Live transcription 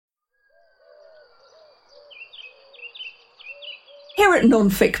Here at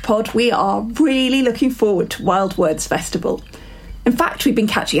Non-Fic Pod, we are really looking forward to Wild Words Festival. In fact, we've been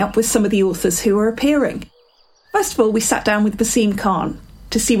catching up with some of the authors who are appearing. First of all, we sat down with Wasim Khan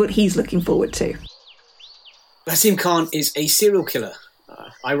to see what he's looking forward to. Wasim Khan is a serial killer.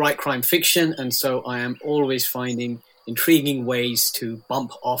 I write crime fiction, and so I am always finding intriguing ways to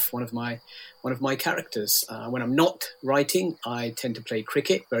bump off one of my characters. When I'm not writing, I tend to play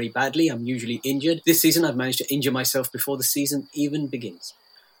cricket very badly. I'm usually injured. This season, I've managed to injure myself before the season even begins.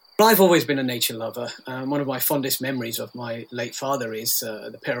 But I've always been a nature lover. One of my fondest memories of my late father is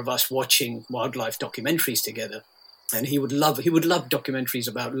the pair of us watching wildlife documentaries together. And he would love documentaries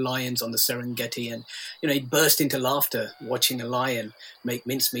about lions on the Serengeti, and he'd burst into laughter watching a lion make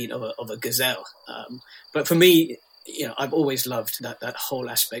mincemeat of a gazelle. But for me, I've always loved that whole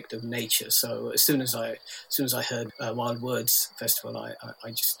aspect of nature. So as soon as I heard Wild Words Festival,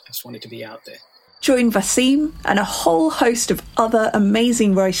 I just wanted to be out there. Join Wasim and a whole host of other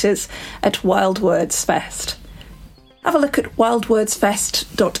amazing writers at Wild Words Fest. Have a look at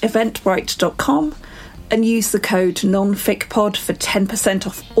wildwordsfest.eventbrite.com and use the code NonFicPod for 10%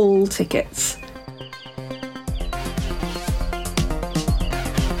 off all tickets.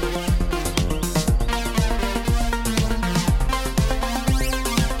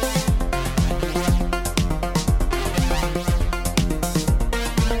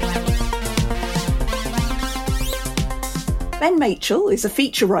 Ben Machell is a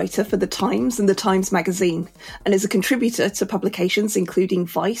feature writer for The Times and The Times Magazine, and is a contributor to publications including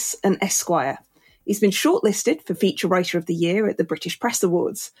Vice and Esquire. He's been shortlisted for Feature Writer of the Year at the British Press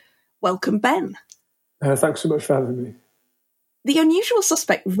Awards. Welcome, Ben. Thanks so much for having me. The Unusual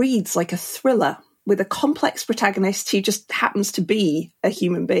Suspect reads like a thriller with a complex protagonist who just happens to be a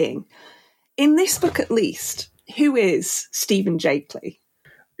human being. In this book, at least, who is Stephen Jakeley?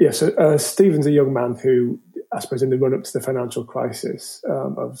 Yeah, so Stephen's a young man who, I suppose, in the run-up to the financial crisis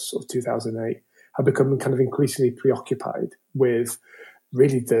of sort of 2008, had become kind of increasingly preoccupied with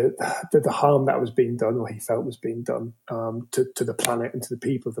really the harm that was being done, or he felt was being done, to the planet and to the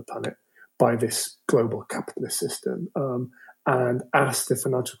people of the planet by this global capitalist system. And as the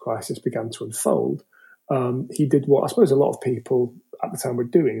financial crisis began to unfold, he did what I suppose a lot of people at the time were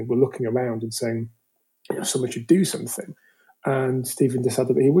doing, were looking around and saying, someone should do something. And Stephen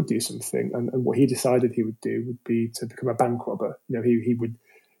decided that he would do something. And what he decided he would do would be to become a bank robber. He would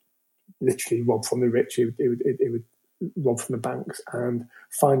literally rob from the rich. He would rob from the banks and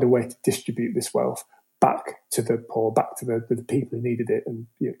find a way to distribute this wealth back to the poor, back to the people who needed it. And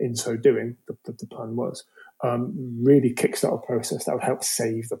in so doing, the plan was really kickstart a process that would help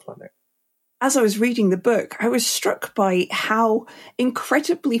save the planet. As I was reading the book, I was struck by how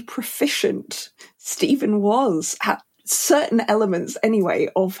incredibly proficient Stephen was at certain elements, anyway,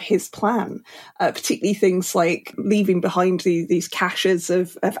 of his plan, particularly things like leaving behind these caches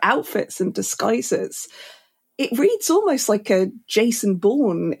of outfits and disguises. It reads almost like a Jason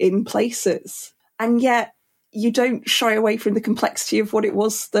Bourne in places, and yet you don't shy away from the complexity of what it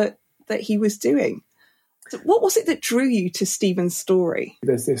was that he was doing. So what was it that drew you to Stephen's story?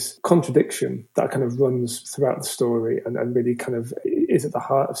 There's this contradiction that kind of runs throughout the story and really kind of is at the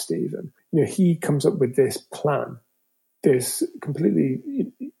heart of Stephen. He comes up with this plan, this completely,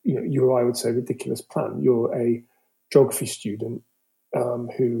 you or I would say, ridiculous plan. You're a geography student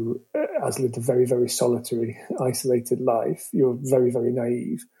who has lived a very, very solitary, isolated life. You're very, very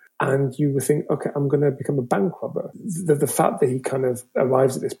naive. And you would think, okay, I'm going to become a bank robber. The fact that he kind of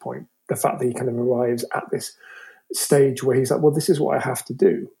arrives at this point, the fact that he kind of arrives at this stage where he's like, well, this is what I have to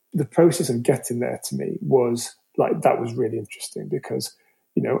do. The process of getting there to me was like, that was really interesting because,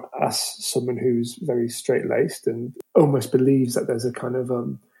 as someone who's very straight-laced and almost believes that there's a kind of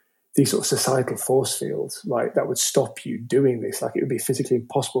these sort of societal force fields, right, that would stop you doing this. Like it would be physically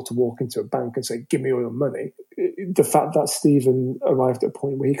impossible to walk into a bank and say, give me all your money. The fact that Stephen arrived at a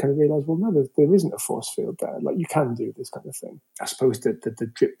point where he kind of realised, well, no, there isn't a force field there. Like you can do this kind of thing. I suppose the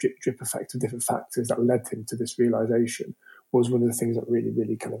drip, drip, drip effect of different factors that led him to this realisation was one of the things that really,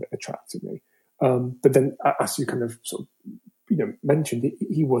 really kind of attracted me. But then as you kind of sort of, mentioned,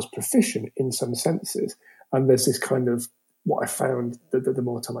 he was proficient in some senses. And there's this kind of, what I found that the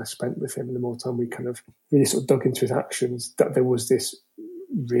more time I spent with him and the more time we kind of really sort of dug into his actions, that there was this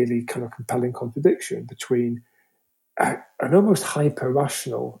really kind of compelling contradiction between an almost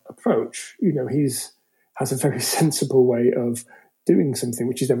hyper-rational approach. Has a very sensible way of doing something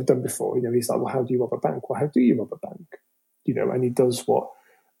which he's never done before. He's like, well, how do you rob a bank? Well, how do you rob a bank? And he does what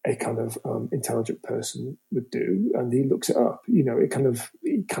a kind of intelligent person would do, and he looks it up. He kind of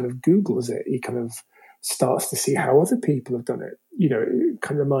Googles it. He kind of starts to see how other people have done it. It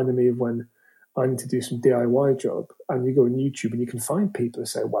kind of reminded me of when I need to do some DIY job. And you go on YouTube and you can find people who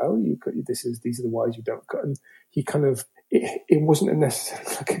say, well, these are the whys you don't cut. And he kind of, it wasn't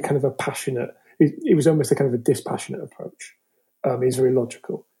necessarily like a kind of a passionate, it was almost a kind of a dispassionate approach. He's very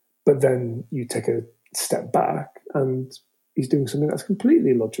logical. But then you take a step back and he's doing something that's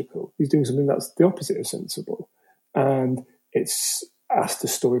completely illogical. He's doing something that's the opposite of sensible. And it's, as the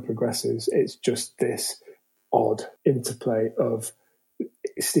story progresses, it's just this odd interplay of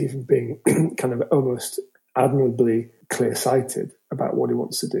Stephen being kind of almost admirably clear-sighted about what he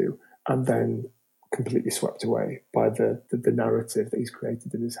wants to do, and then completely swept away by the narrative that he's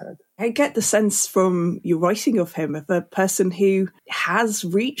created in his head. I get the sense from your writing of him of a person who has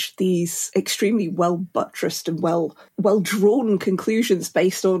reached these extremely well-buttressed and well-drawn conclusions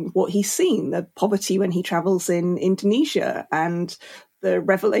based on what he's seen, the poverty when he travels in Indonesia and the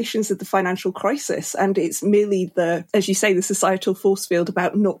revelations of the financial crisis. And it's merely as you say, the societal force field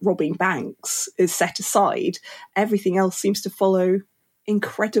about not robbing banks is set aside. Everything else seems to follow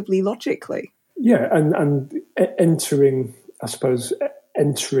incredibly logically. Yeah, and entering that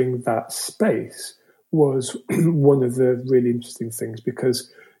space was one of the really interesting things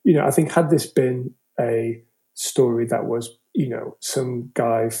because, I think had this been a story that was, some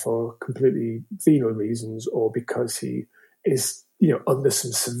guy for completely venal reasons or because he is, under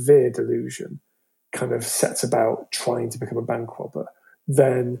some severe delusion, kind of sets about trying to become a bank robber,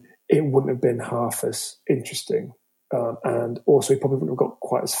 then it wouldn't have been half as interesting. And also he probably wouldn't have got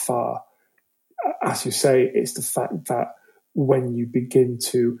quite as far. As you say, it's the fact that when you begin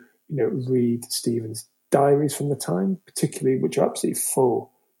to, read Stephen's diaries from the time, particularly, which are absolutely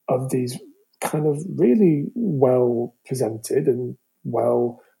full of these kind of really well presented and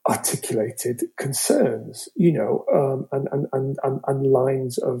well articulated concerns, and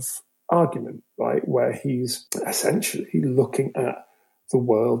lines of argument, right, where he's essentially looking at the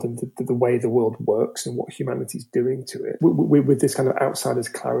world and the way the world works and what humanity's doing to it with this kind of outsider's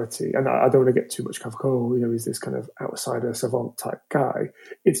clarity. And I don't want to get too much kind of, he's this kind of outsider savant type guy.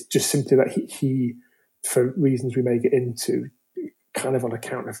 It's just simply that he, for reasons we may get into, kind of on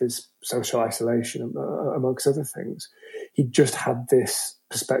account of his social isolation, amongst other things, he just had this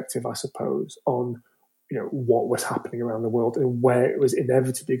perspective, I suppose, on what was happening around the world and where it was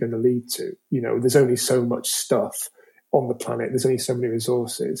inevitably going to lead to. There's only so much stuff on the planet. There's only so many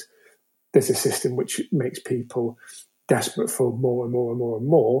resources. There's a system which makes people desperate for more and more and more and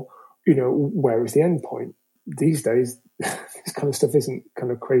more. Where is the end point? These days, this kind of stuff isn't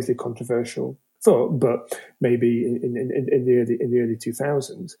kind of crazy controversial thought, but maybe in the early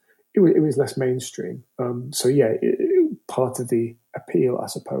 2000s, it was less mainstream. Part of the appeal, I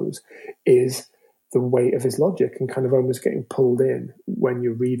suppose, is the weight of his logic and kind of almost getting pulled in when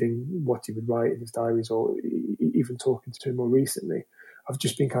you're reading what he would write in his diaries or even talking to him more recently. I've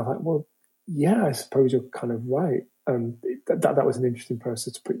just been kind of like, well, yeah, I suppose you're kind of right. That was an interesting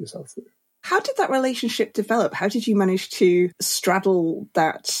process to put yourself through. How did that relationship develop? How did you manage to straddle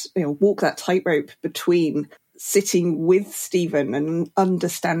that, walk that tightrope between sitting with Stephen and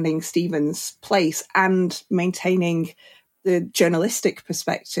understanding Stephen's place and maintaining the journalistic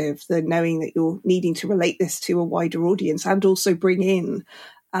perspective, the knowing that you're needing to relate this to a wider audience and also bring in,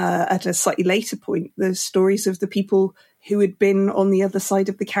 at a slightly later point, the stories of the people who had been on the other side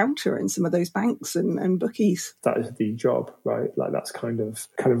of the counter in some of those banks and bookies? That is the job, right? Like that's kind of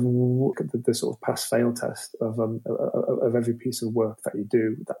the sort of pass-fail test of every piece of work that you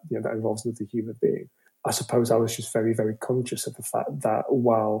do that involves another human being. I suppose I was just very, very conscious of the fact that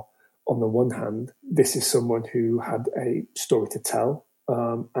while on the one hand, this is someone who had a story to tell,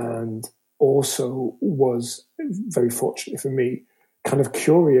 and also was, very fortunately for me, kind of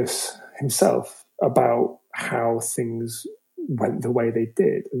curious himself about how things went the way they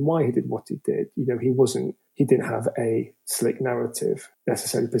did and why he did what he did. He didn't have a slick narrative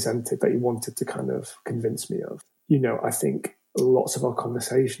necessarily presented that he wanted to kind of convince me of. I think lots of our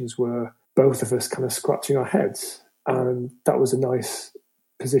conversations were both of us kind of scratching our heads, and that was a nice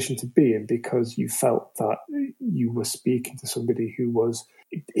position to be in because you felt that you were speaking to somebody who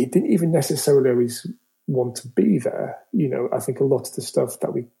it didn't even necessarily always want to be there. I think a lot of the stuff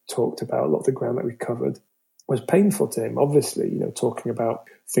that we talked about, a lot of the ground that we covered was painful to him, obviously, talking about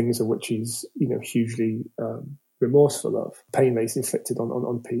things of which he's, hugely remorseful of, pain that he's inflicted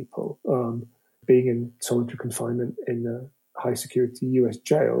on people, being in solitary confinement in a high security US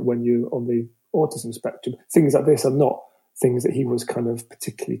jail when you're on the autism spectrum. Things like this are not things that he was kind of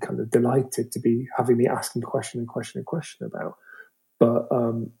particularly kind of delighted to be having me asking question about. But,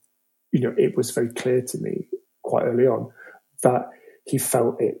 it was very clear to me quite early on that he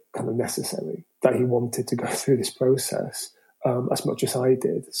felt it kind of necessary, that he wanted to go through this process as much as I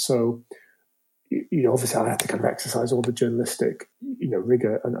did. So obviously I had to kind of exercise all the journalistic,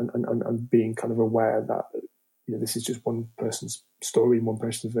 rigor and being kind of aware that, this is just one person's story, one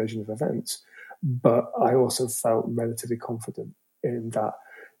person's version of events. But I also felt relatively confident in that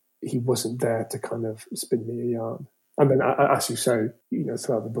he wasn't there to kind of spin me a yarn. And then, as you say,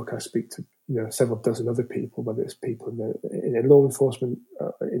 throughout the book, I speak to several dozen other people, whether it's people in law enforcement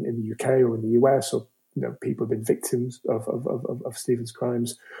in the UK or in the US, or people have been victims of Stephen's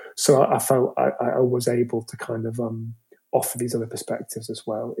crimes. So I felt I was able to kind of offer these other perspectives as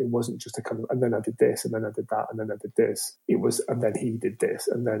well. It wasn't just a kind of, and then I did this, and then I did that, and then I did this. It was, and then he did this,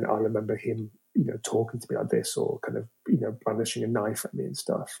 and then I remember him, talking to me like this, or kind of, brandishing a knife at me and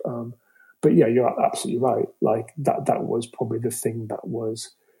stuff. But yeah, you're absolutely right. Like that was probably the thing that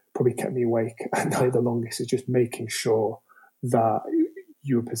was probably kept me awake at night the longest, is just making sure that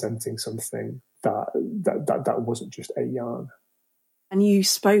you were presenting something that wasn't just a yarn. And you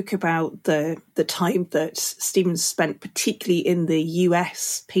spoke about the time that Stephen spent, particularly in the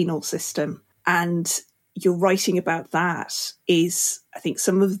US penal system. And your writing about that is, I think,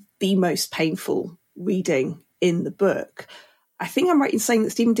 some of the most painful reading in the book. I think I'm right in saying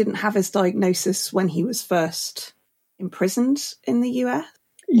that Stephen didn't have his diagnosis when he was first imprisoned in the US?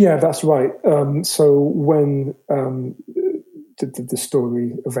 Yeah, that's right. So when the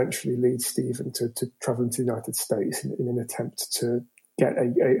story eventually leads Stephen to travel into the United States in an attempt to get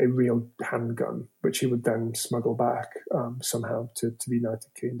a real handgun, which he would then smuggle back somehow to the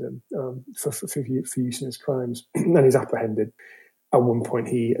United Kingdom for use in his crimes. And he's apprehended. At one point,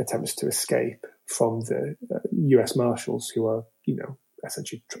 he attempts to escape from the US Marshals, who are,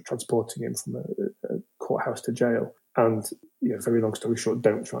 essentially transporting him from a courthouse to jail. And, very long story short,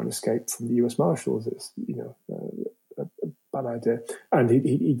 don't try and escape from the US Marshals. It's, a bad idea. And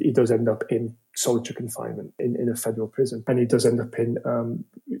he does end up in solitary confinement in a federal prison. And he does end up in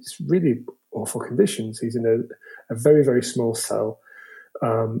really awful conditions. He's in a very, very small cell,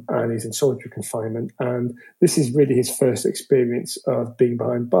 and he's in solitary confinement. And this is really his first experience of being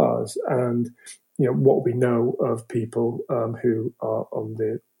behind bars. And, what we know of people who are on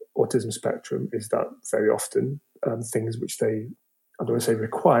the autism spectrum is that very often things which they, I don't want to say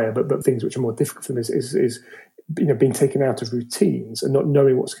require, but things which are more difficult for them is being taken out of routines and not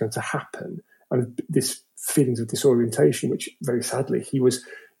knowing what's going to happen. And this feelings of disorientation, which very sadly he was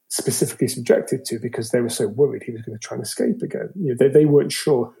specifically subjected to because they were so worried he was going to try and escape again. They weren't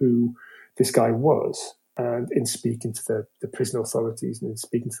sure who this guy was. And in speaking to the prison authorities and in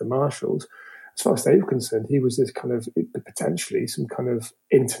speaking to the marshals, as far as they were concerned, he was this kind of, potentially some kind of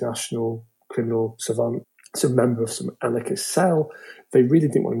international criminal savant, some member of some anarchist cell. They really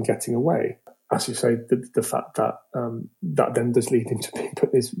didn't want him getting away. As you say, the fact that that then does lead him to be put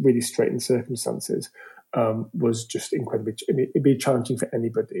in these really straitened circumstances was just incredibly. I mean, it'd be challenging for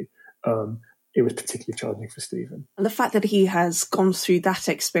anybody. It was particularly challenging for Stephen. And the fact that he has gone through that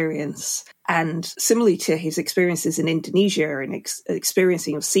experience, and similarly to his experiences in Indonesia and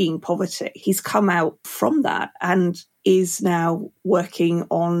experiencing of seeing poverty, he's come out from that and is now working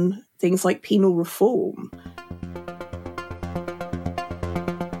on things like penal reform.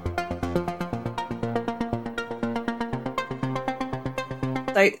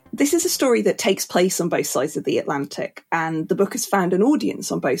 So this is a story that takes place on both sides of the Atlantic, and the book has found an audience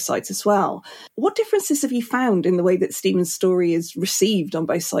on both sides as well. What differences have you found in the way that Stephen's story is received on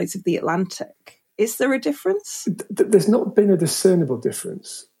both sides of the Atlantic? Is there a difference? There's not been a discernible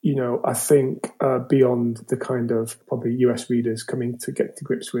difference. I think beyond the kind of probably US readers coming to get to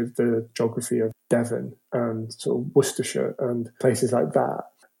grips with the geography of Devon and sort of Worcestershire and places like that.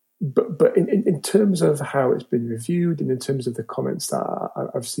 But in terms of how it's been reviewed and in terms of the comments that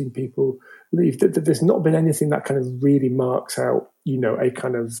I've seen people leave, there's not been anything that kind of really marks out, a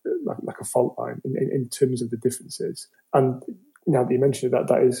kind of like a fault line in terms of the differences. And now that you mentioned it,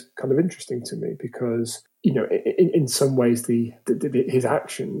 that is kind of interesting to me because, in some ways his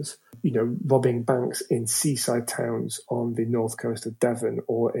actions, robbing banks in seaside towns on the north coast of Devon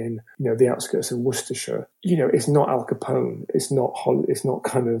or in, the outskirts of Worcestershire, it's not Al Capone, it's not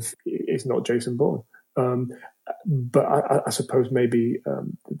Jason Bourne. But I suppose maybe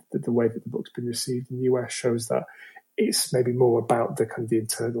the way that the book's been received in the US shows that it's maybe more about the kind of the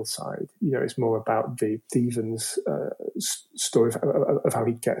internal side. It's more about the Stephen's story of how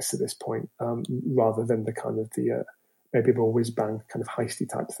he gets to this point, rather than the kind of the maybe more whiz bang kind of heisty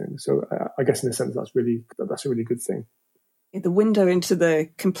type thing. So I guess in a sense that's a really good thing. The window into the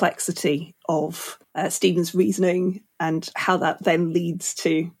complexity of Stephen's reasoning and how that then leads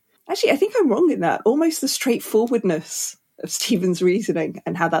to. Actually, I think I'm wrong in that. Almost the straightforwardness of Stephen's reasoning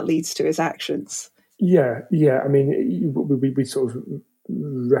and how that leads to his actions. Yeah. I mean, we sort of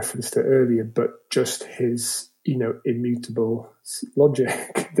referenced it earlier, but just his, immutable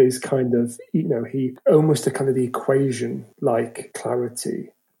logic, this kind of, he almost a kind of the equation like clarity.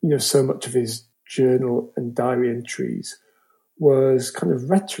 So much of his journal and diary entries was kind of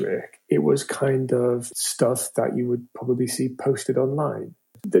rhetoric. It was kind of stuff that you would probably see posted online.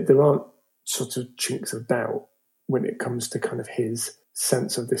 There aren't sort of chinks of doubt when it comes to kind of his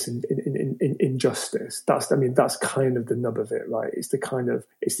sense of this injustice. That's kind of the nub of it, right? It's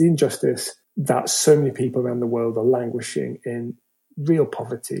the injustice that so many people around the world are languishing in real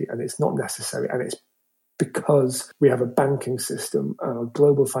poverty, and it's not necessary, and it's because we have a banking system, a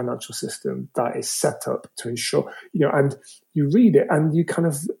global financial system that is set up to ensure, and you read it and you kind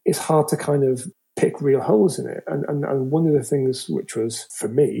of, it's hard to kind of pick real holes in it. And one of the things which was, for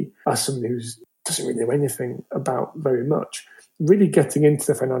me, as somebody who doesn't really know anything about very much, really getting into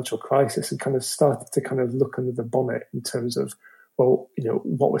the financial crisis and kind of started to kind of look under the bonnet in terms of, well,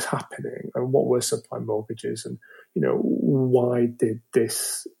 what was happening and what were subprime mortgages and, why did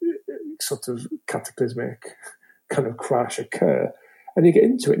this sort of cataclysmic kind of crash occur? And you get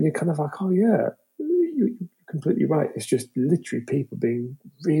into it and you're kind of like, oh yeah, you're completely right. It's just literally people being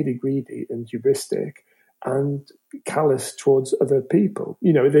really greedy and hubristic and callous towards other people.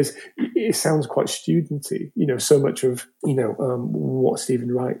 It sounds quite studenty. So much of what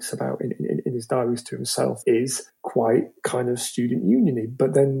Stephen writes about in his diaries to himself is quite kind of student union-y.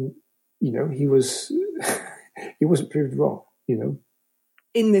 But then he wasn't proved wrong.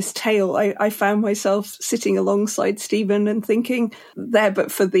 In this tale, I found myself sitting alongside Stephen and thinking, there,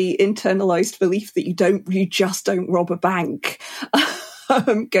 but for the internalized belief that you just don't rob a bank,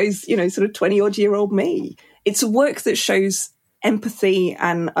 goes, sort of 20-odd-year-old me. It's a work that shows empathy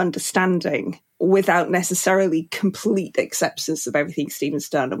and understanding without necessarily complete acceptance of everything Stephen's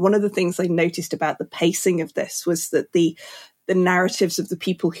done. And one of the things I noticed about the pacing of this was that the narratives of the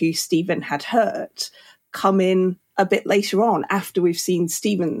people who Stephen had hurt come in a bit later on, after we've seen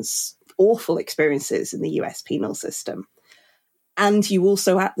Stephen's awful experiences in the US penal system. And you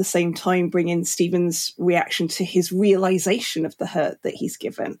also, at the same time, bring in Stephen's reaction to his realization of the hurt that he's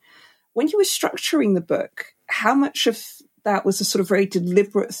given. When you were structuring the book, how much of that was a sort of very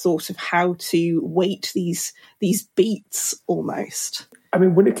deliberate thought of how to weight these beats almost? I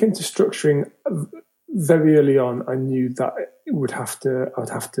mean, when it came to structuring, very early on, I knew that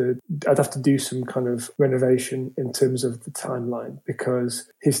I'd have to do some kind of renovation in terms of the timeline,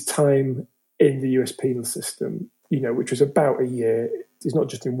 because his time in the US penal system, which was about a year, he's not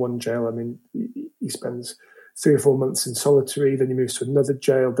just in one jail. I mean, he spends 3 or 4 months in solitary, then he moves to another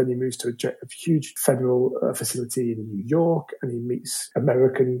jail, then he moves to a huge federal facility in New York, and he meets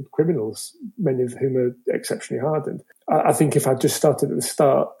American criminals, many of whom are exceptionally hardened. I think if I'd just started at the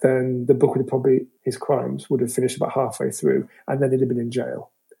start, then the book his crimes would have finished about halfway through, and then he'd have been in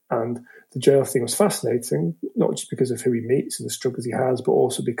jail. And the jail thing was fascinating, not just because of who he meets and the struggles he has, but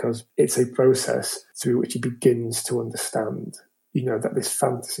also because it's a process through which he begins to understand, that this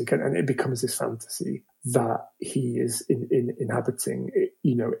fantasy, and it becomes this fantasy that he is inhabiting.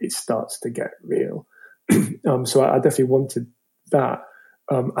 It starts to get real. So I definitely wanted that.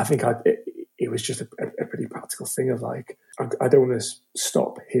 I think it was just a pretty practical thing of like, I don't want to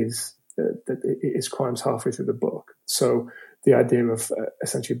stop his crimes halfway through the book. So the idea of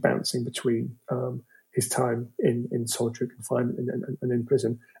essentially bouncing between his time in solitary confinement and in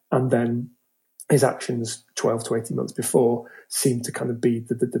prison, and then his actions 12 to 18 months before seemed to kind of be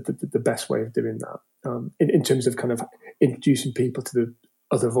the best way of doing that. In terms of kind of introducing people to the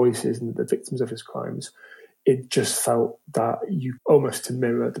other voices and the victims of his crimes, it just felt that you almost to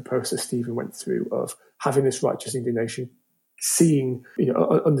mirror the process Stephen went through of having this righteous indignation, seeing,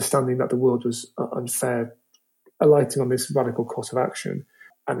 understanding that the world was unfair, alighting on this radical course of action,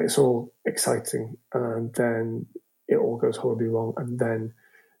 and it's all exciting, and then it all goes horribly wrong, and then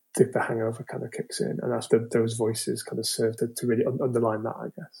the hangover kind of kicks in, and that's those voices kind of serve to really underline that, I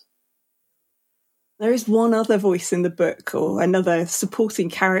guess. There is one other voice in the book, or another supporting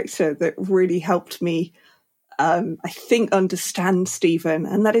character, that really helped me, I think, understand Stephen,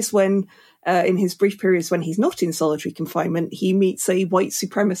 and that is when, in his brief periods when he's not in solitary confinement, he meets a white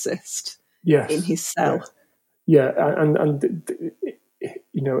supremacist in his cell. Yeah, and I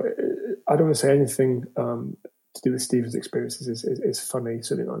don't want to say anything to do with Stephen's experiences is funny,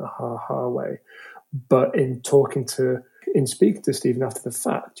 certainly not in a ha-ha way. But in speaking to Stephen after the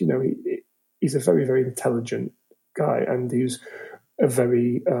fact, he's a very, very intelligent guy, and he's a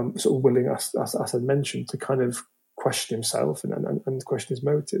very sort of willing, as I mentioned, to kind of question himself and question his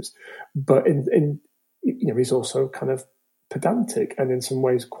motives. But he's also kind of pedantic and in some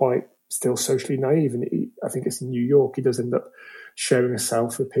ways quite still socially naive. And I think it's in New York he does end up sharing a cell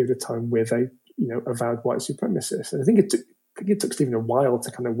for a period of time with a avowed white supremacist. And I think it took Stephen a while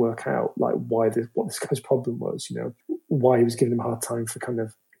to kind of work out like what this guy's problem was, why he was giving him a hard time for kind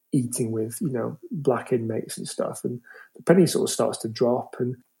of eating with black inmates and stuff. And the penny sort of starts to drop,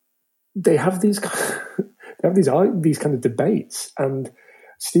 and they have these these kind of debates, and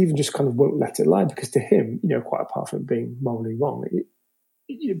Stephen just kind of won't let it lie, because to him, quite apart from being morally wrong,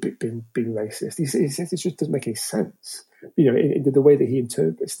 being racist, he says it just doesn't make any sense. The way that he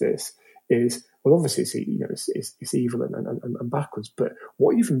interprets this is, well, obviously it's evil and backwards, but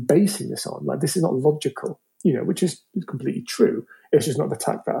what are you even basing this on? Like, this is not logical, which is completely true. It's just not the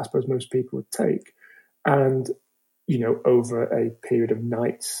tack that I suppose most people would take. And over a period of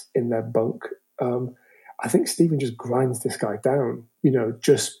nights in their bunk, I think Stephen just grinds this guy down,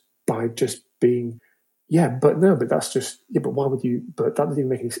 just by just being, but that's just, but why would you, but that doesn't even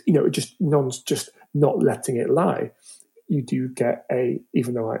make any, just not letting it lie. You do get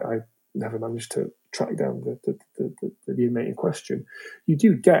even though I never managed to track down the inmate in question, you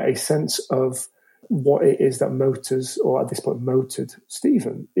do get a sense of what it is that motors, or at this point motored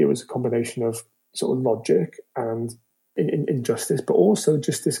Stephen. It was a combination of sort of logic and injustice, but also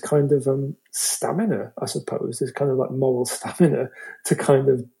just this kind of stamina, I suppose, this kind of like moral stamina to kind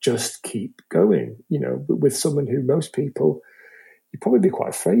of just keep going, with someone who most people you'd probably be quite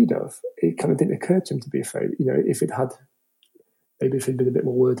afraid of. It kind of didn't occur to him to be afraid. If he'd been a bit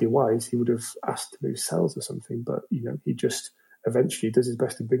more worldly wise, he would have asked to move cells or something, but he just eventually does his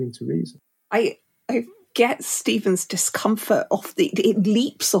best to bring him to reason. I get Stephen's discomfort it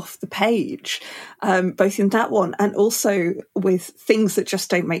leaps off the page, both in that one and also with things that just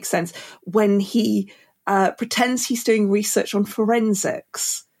don't make sense. When he pretends he's doing research on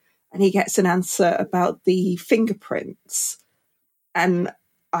forensics and he gets an answer about the fingerprints. And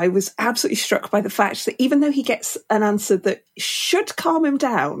I was absolutely struck by the fact that even though he gets an answer that should calm him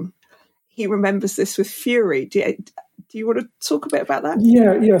down, he remembers this with fury. Do you want to talk a bit about that?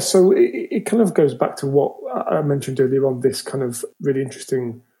 Yeah. So it kind of goes back to what I mentioned earlier on, this kind of really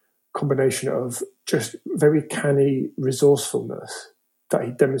interesting combination of just very canny resourcefulness that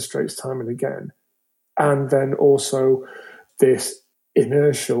he demonstrates time and again, and then also this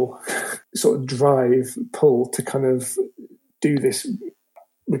inertial sort of drive, pull to kind of do this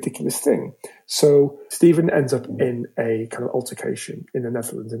ridiculous thing. So Stephen ends up in a kind of altercation in the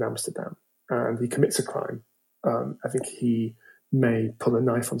Netherlands, in Amsterdam, and he commits a crime. I think he may pull a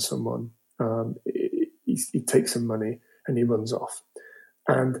knife on someone. He takes some money and he runs off.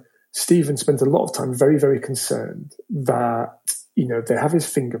 And Stephen spends a lot of time very, very concerned that, they have his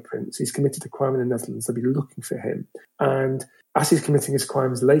fingerprints. He's committed a crime in the Netherlands. They'll be looking for him. And as he's committing his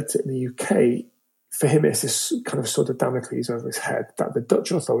crimes later in the UK, for him, it's this kind of sort of Damocles over his head that the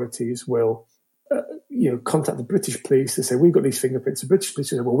Dutch authorities will contact the British police to say, we've got these fingerprints. The British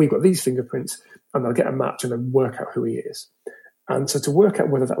police will say, well, we've got these fingerprints, and they'll get a match and then work out who he is. And so to work out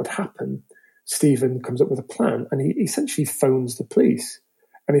whether that would happen, Stephen comes up with a plan, and he essentially phones the police.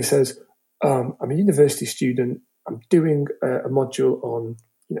 And he says, I'm a university student. I'm doing a module on,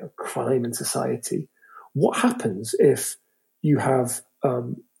 crime and society. What happens if you have,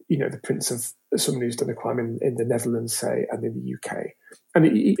 the prints of someone who's done a crime in the Netherlands, say, and in the UK? And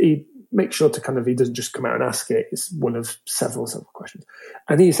he makes sure to he doesn't just come out and ask it. It's one of several questions.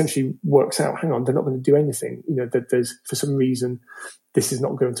 And he essentially works out, hang on, they're not going to do anything. That there's, for some reason, this is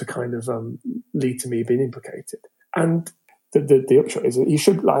not going to kind of lead to me being implicated. And the upshot is that he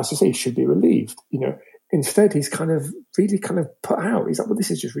should, like I say, he should be relieved. Instead, he's really put out. He's like, well,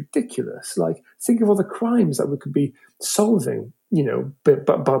 this is just ridiculous. Like, think of all the crimes that we could be solving,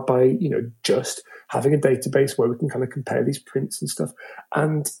 but by just having a database where we can kind of compare these prints and stuff.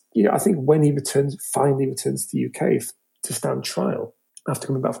 And, I think when he finally returns to the UK to stand trial after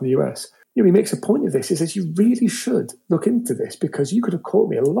coming back from the US, he makes a point of this. He says, you really should look into this, because you could have caught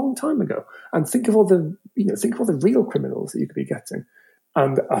me a long time ago. And think of all the real criminals that you could be getting.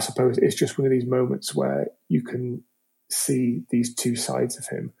 And I suppose it's just one of these moments where you can see these two sides of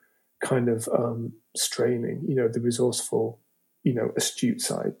him kind of straining, the resourceful, astute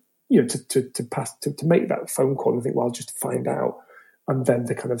side, to make that phone call and think, well, I'll just find out. And then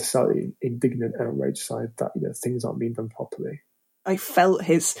the kind of slightly indignant, outraged side that, things aren't being done properly. I felt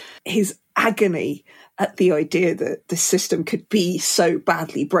his agony at the idea that the system could be so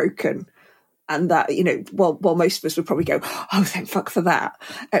badly broken. And that, while most of us would probably go, oh, thank fuck for that.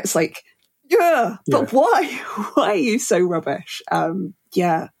 It's like, but why? Why are you so rubbish? And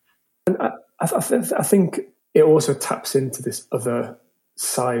I think it also taps into this other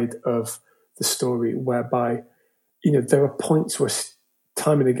side of the story whereby, there are points where,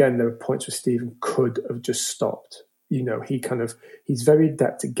 time and again, there are points where Stephen could have just stopped. He's very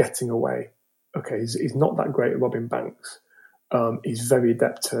adept at getting away. Okay, he's not that great at robbing banks. He's very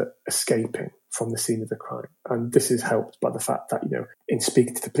adept at escaping from the scene of the crime. And this is helped by the fact that, in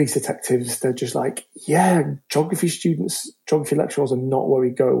speaking to the police detectives, they're just like, yeah, geography lecturers are not where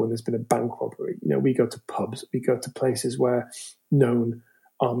we go when there's been a bank robbery. We go to pubs, we go to places where known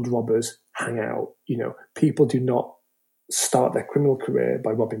armed robbers hang out. People do not start their criminal career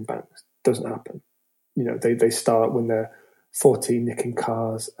by robbing banks. Doesn't happen. They start when they're 14 nicking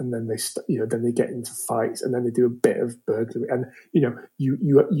cars, and then then they get into fights, and then they do a bit of burglary. And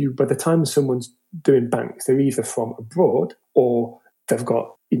you by the time someone's doing banks, they're either from abroad or they've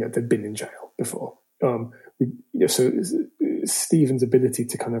been in jail before. So Stephen's ability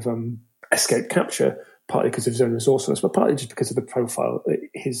to kind of escape capture, partly because of his own resourcefulness, but partly just because of the profile,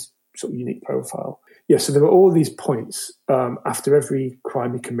 his sort of unique profile. Yeah, so there are all these points after every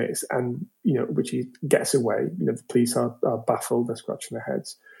crime he commits, and which he gets away. The police are baffled; they're scratching their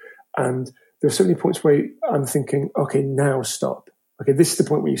heads, and there are so many points where I'm thinking, okay, now stop. Okay, this is the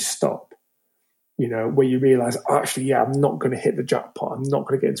point where you stop. Where you realise, actually, yeah, I'm not going to hit the jackpot. I'm not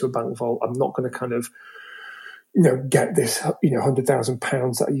going to get into a bank vault. I'm not going to kind of, get this,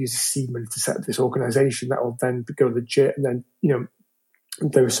 £100,000 that I use as seed money to set up this organisation that will then go legit. And then,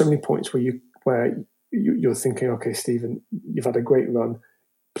 there are so many points where you're thinking, okay, Stephen, you've had a great run.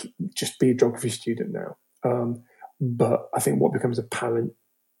 Just be a geography student now. But I think what becomes apparent,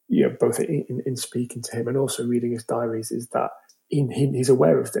 both in speaking to him and also reading his diaries, is that he's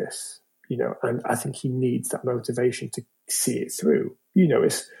aware of this, and I think he needs that motivation to see it through.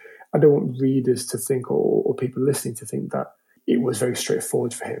 I don't want readers to think, or people listening to think, that it was very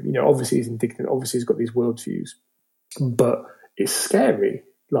straightforward for him. Obviously he's indignant. Obviously he's got these worldviews, but it's scary.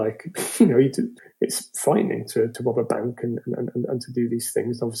 Like, it's frightening to rob a bank and to do these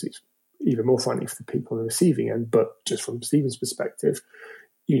things. Obviously, it's even more frightening for the people on the receiving end. But just from Stephen's perspective,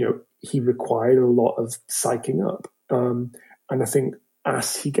 he required a lot of psyching up. And I think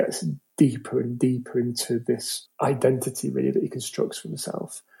as he gets deeper and deeper into this identity, really, that he constructs for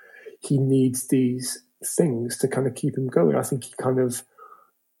himself, he needs these things to kind of keep him going. I think he kind of,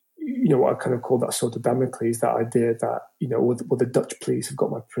 what I kind of call that sort of Damocles, that idea that, well, the Dutch police have got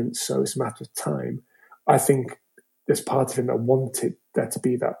my prince, so it's a matter of time. I think there's part of him that wanted there to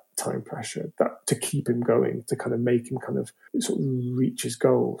be that time pressure, that to keep him going, to kind of make him kind of sort of reach his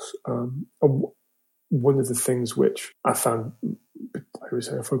goals. And one of the things which I found,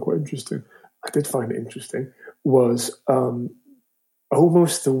 quite interesting, I did find it interesting, was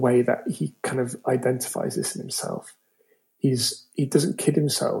almost the way that he kind of identifies this in himself. He doesn't kid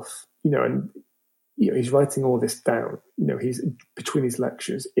himself, and he's writing all this down. He's between his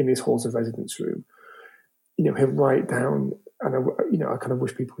lectures in his halls of residence room. He'll write down, and I kind of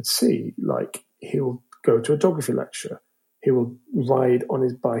wish people could see. Like, he'll go to a geography lecture. He will ride on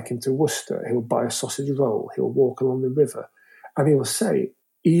his bike into Worcester. He'll buy a sausage roll. He'll walk along the river, and he will say,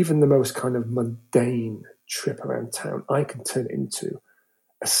 even the most kind of mundane trip around town, I can turn it into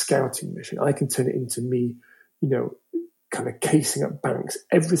a scouting mission. I can turn it into me, kind of casing up banks.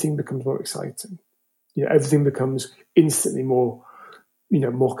 Everything becomes more exciting. Everything becomes instantly more,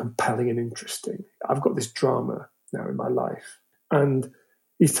 more compelling and interesting. I've got this drama now in my life. And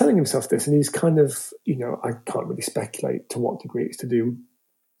he's telling himself this, and he's kind of, I can't really speculate to what degree it's to do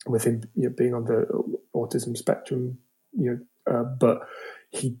with him, being on the autism spectrum, but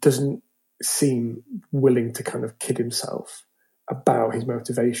he doesn't seem willing to kind of kid himself about his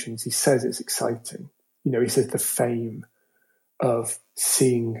motivations. He says it's exciting. He says the fame of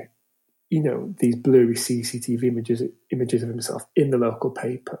seeing, these blurry CCTV images of himself in the local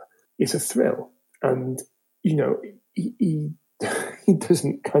paper, it's a thrill. And, he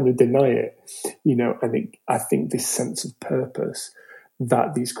doesn't kind of deny it, and I think this sense of purpose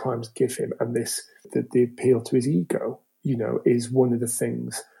that these crimes give him, and the appeal to his ego, is one of the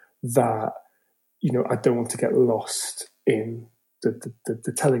things that, I don't want to get lost in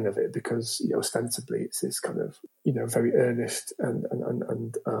the telling of it, because ostensibly it's this kind of very earnest and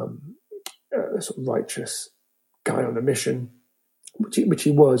sort of righteous guy on a mission, which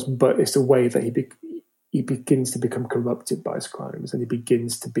he was, but it's the way that he begins to become corrupted by his crimes, and he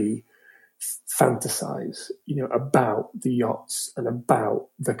begins to be fantasize about the yachts and about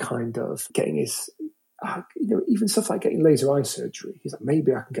the kind of getting his even stuff like getting laser eye surgery. He's like,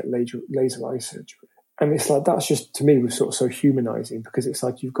 maybe I can get laser eye surgery. And it's like, that's just, to me, was sort of so humanizing, because it's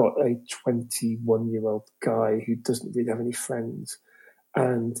like you've got a 21-year-old guy who doesn't really have any friends,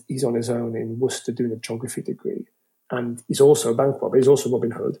 and he's on his own in Worcester doing a geography degree. And he's also a bank robber. He's also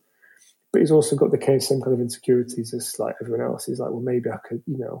Robin Hood, but he's also got the same kind of insecurities as like everyone else. He's like, well, maybe I could,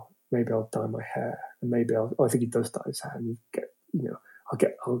 maybe I'll dye my hair, and maybe I think he does dye his hair, and you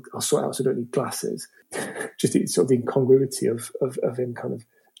get, I'll sort out so I don't need glasses. Just sort of the incongruity of him kind of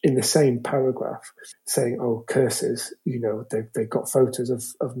in the same paragraph saying, "Oh, curses," they've got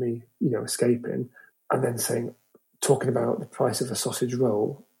photos of me, escaping, and then talking about the price of a sausage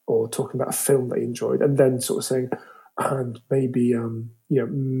roll, or talking about a film they enjoyed, and then sort of saying, and maybe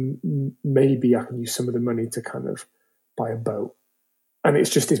maybe I can use some of the money to kind of buy a boat. And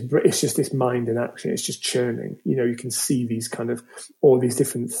it's just this mind in action. It's just churning. You can see these kind of all these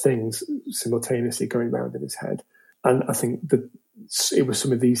different things simultaneously going around in his head. And I think that it was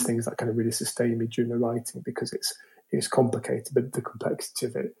some of these things that kind of really sustained me during the writing, because it's complicated, but the complexity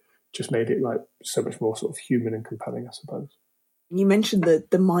of it just made it like so much more sort of human and compelling, I suppose. You mentioned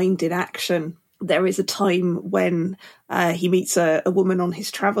the mind in action. There is a time when he meets a woman on his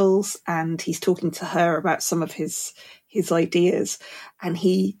travels, and he's talking to her about some of his ideas, and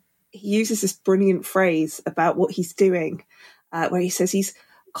he uses this brilliant phrase about what he's doing, where he says he's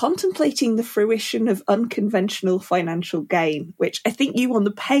contemplating the fruition of unconventional financial gain, which I think you on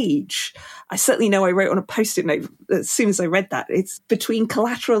the page, I certainly know I wrote on a post-it note as soon as I read that. It's between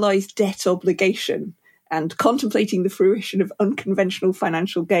collateralized debt obligation and contemplating the fruition of unconventional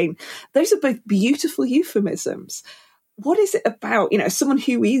financial gain. Those are both beautiful euphemisms. What is it about, as someone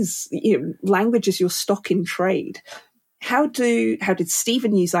who is, language is your stock in trade, how did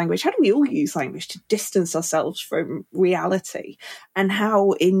Stephen use language? How do we all use language to distance ourselves from reality? And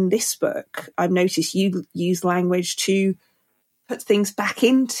how in this book, I've noticed you use language to put things back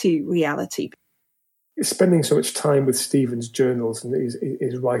into reality. Spending so much time with Stephen's journals and his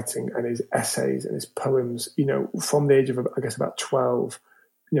writing and his essays and his poems, from the age of, I guess, about 12,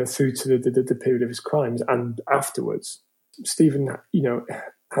 through to the period of his crimes and afterwards, Stephen,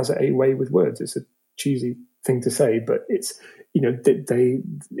 has a way with words. It's a cheesy thing to say, but it's,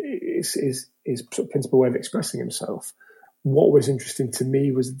 his sort of principal way of expressing himself. What was interesting to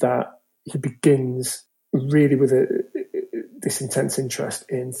me was that he begins really with this intense interest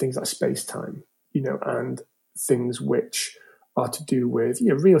in things like space-time, and things which are to do with,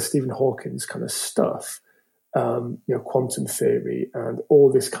 real Stephen Hawking's kind of stuff, quantum theory and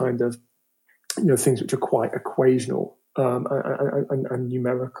all this kind of, things which are quite equational and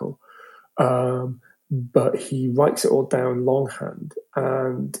numerical. But he writes it all down longhand,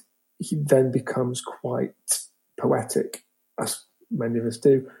 and he then becomes quite poetic, as many of us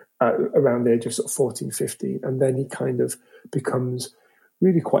do, around the age of sort of 14, 15. And then he kind of becomes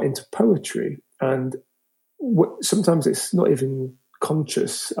really quite into poetry. And sometimes it's not even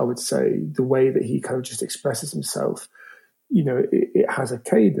conscious, I would say, the way that he kind of just expresses himself. It has a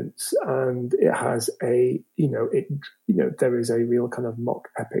cadence, and it has there is a real kind of mock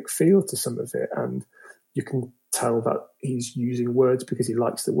epic feel to some of it, and you can tell that he's using words because he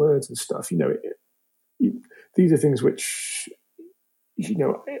likes the words and stuff. These are things which,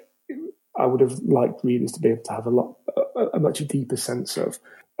 I would have liked readers to be able to have a much deeper sense of,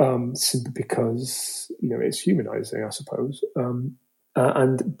 simply because it's humanizing, I suppose.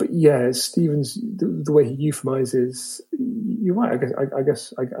 But yeah, Stephen's the way he euphemizes. You're right. I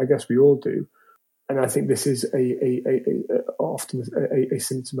guess we all do, and I think this is often a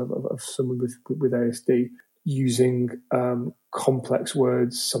symptom of someone with ASD using complex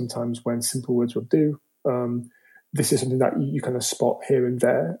words sometimes when simple words will do. This is something that you kind of spot here and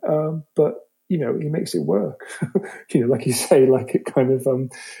there, but he makes it work. Like you say, like it kind of.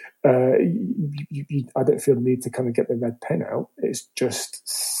 I don't feel the need to kind of get the red pen out. It's just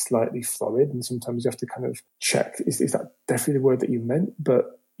slightly florid, and sometimes you have to kind of check: is that definitely the word that you meant?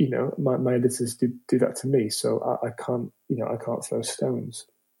 But my editors do that to me, so I can't throw stones.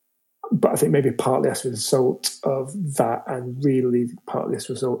 But I think maybe partly as a result of that, and really partly as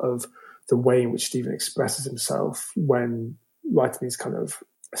a result of the way in which Stephen expresses himself when writing these kind of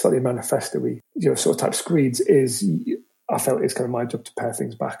slightly manifesto-y, sort of type screeds, is I felt it's kind of my job to pare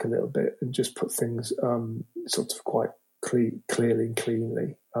things back a little bit and just put things sort of quite clearly and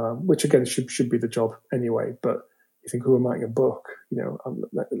cleanly, which again should be the job anyway. But you think, who am writing a book?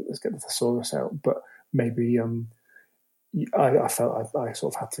 Let's get the thesaurus out. But maybe I felt I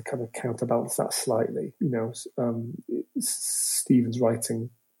sort of had to kind of counterbalance that slightly. Stephen's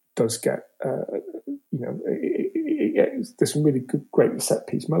writing does get, there's some really great set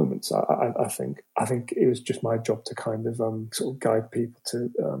piece moments. I think it was just my job to kind of sort of guide people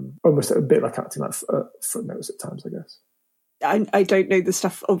to almost a bit like acting like footnotes at times, I guess. I don't know the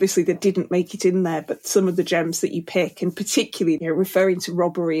stuff, obviously, that didn't make it in there, but some of the gems that you pick, and particularly referring to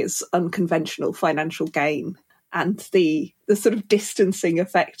robbery as unconventional financial gain, and the sort of distancing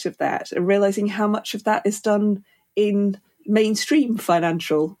effect of that, and realising how much of that is done in mainstream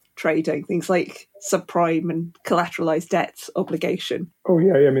financial trading, things like subprime and collateralized debt obligation. Oh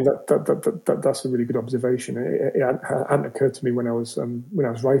yeah, I mean that's a really good observation. It hadn't occurred to me when I was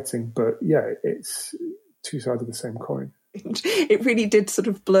writing, but yeah, it's two sides of the same coin. It really did sort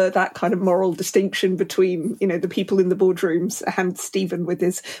of blur that kind of moral distinction between, you know, the people in the boardrooms and Stephen with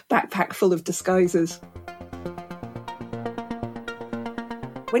his backpack full of disguises.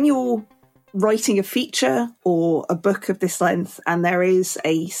 When you're writing a feature or a book of this length and there is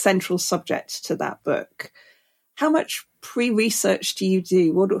a central subject to that book, how much pre-research do you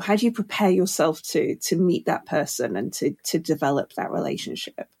do? How do you prepare yourself to meet that person and to develop that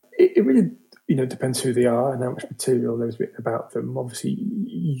relationship? It really, you know, depends who they are and how much material there's written about them. Obviously,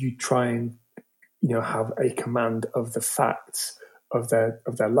 you try and, you know, have a command of the facts of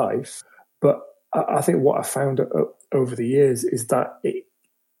their life. But I think what I found over the years is that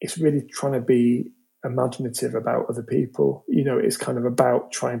it's really trying to be imaginative about other people. You know, it's kind of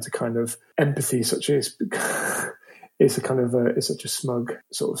about trying to kind of empathy, such as it's such a smug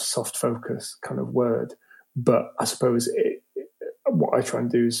sort of soft focus kind of word. But I suppose what I try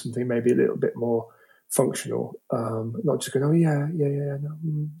and do is something maybe a little bit more functional, not just going, oh yeah,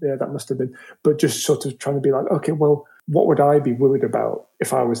 that must have been, but just sort of trying to be like, okay, well, what would I be worried about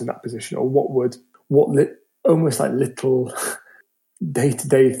if I was in that position, or almost like little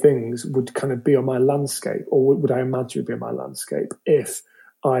day-to-day things would kind of be on my landscape, or would I imagine would be on my landscape if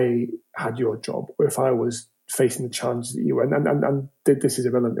I had your job, or if I was facing the challenges that you were. And this is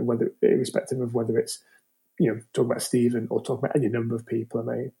irrelevant, whether irrespective of whether it's, you know, talking about Stephen or talking about any number of people I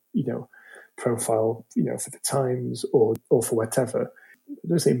may, you know, profile, you know, for the Times or for whatever. I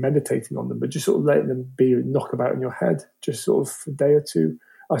don't say meditating on them, but just sort of letting them be knock about in your head, just sort of for a day or two,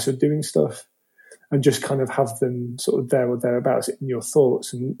 I started doing stuff and just kind of have them sort of there or thereabouts in your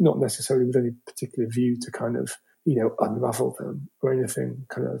thoughts, and not necessarily with any particular view to kind of, you know, unravel them or anything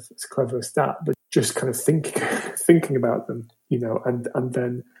kind of as clever as that, but just kind of thinking about them, you know, and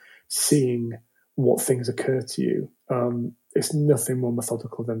then seeing what things occur to you. It's nothing more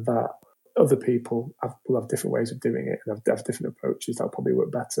methodical than that. Other people will have different ways of doing it and have different approaches that will probably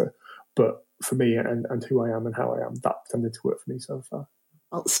work better. But for me and who I am and how I am, that tended to work for me so far.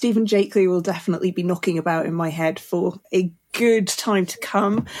 Well, Stephen Jakeley will definitely be knocking about in my head for a good time to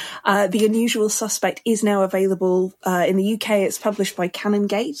come. The Unusual Suspect is now available in the UK. It's published by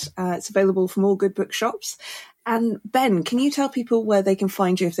Canongate. It's available from all good bookshops. And Ben, can you tell people where they can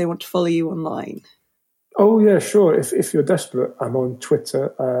find you if they want to follow you online? Oh, yeah, sure. If you're desperate, I'm on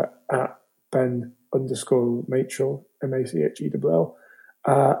Twitter at Ben_Machel, Machell.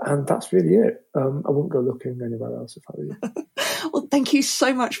 And that's really it. I won't go looking anywhere else if I were you. Well, thank you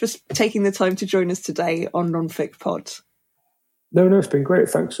so much for taking the time to join us today on Non-Fic Pod. No, it's been great.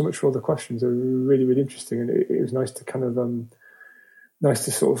 Thanks so much for all the questions. They were really, really interesting. And it was nice to kind of, nice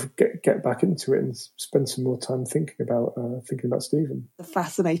to sort of get back into it and spend some more time thinking about Stephen. A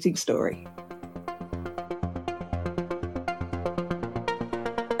fascinating story.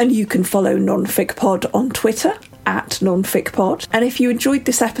 And you can follow Non-Fic Pod on Twitter at Non-Fic Pod. And if you enjoyed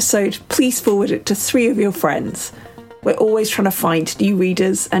this episode, please forward it to 3 of your friends. We're always trying to find new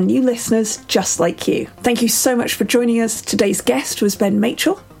readers and new listeners just like you. Thank you so much for joining us. Today's guest was Ben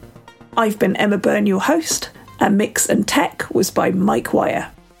Machell. I've been Emma Byrne, your host, and Mix and Tech was by Mike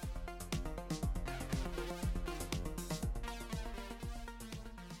Wire.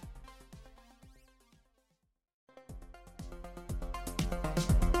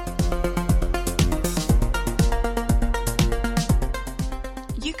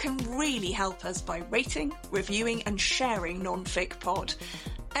 Help us by rating, reviewing and sharing Non-Fic Pod.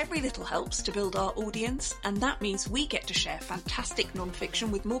 Every little helps to build our audience, and that means we get to share fantastic non-fiction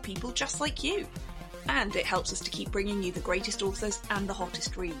with more people just like you. And it helps us to keep bringing you the greatest authors and the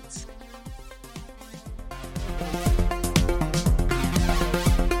hottest reads.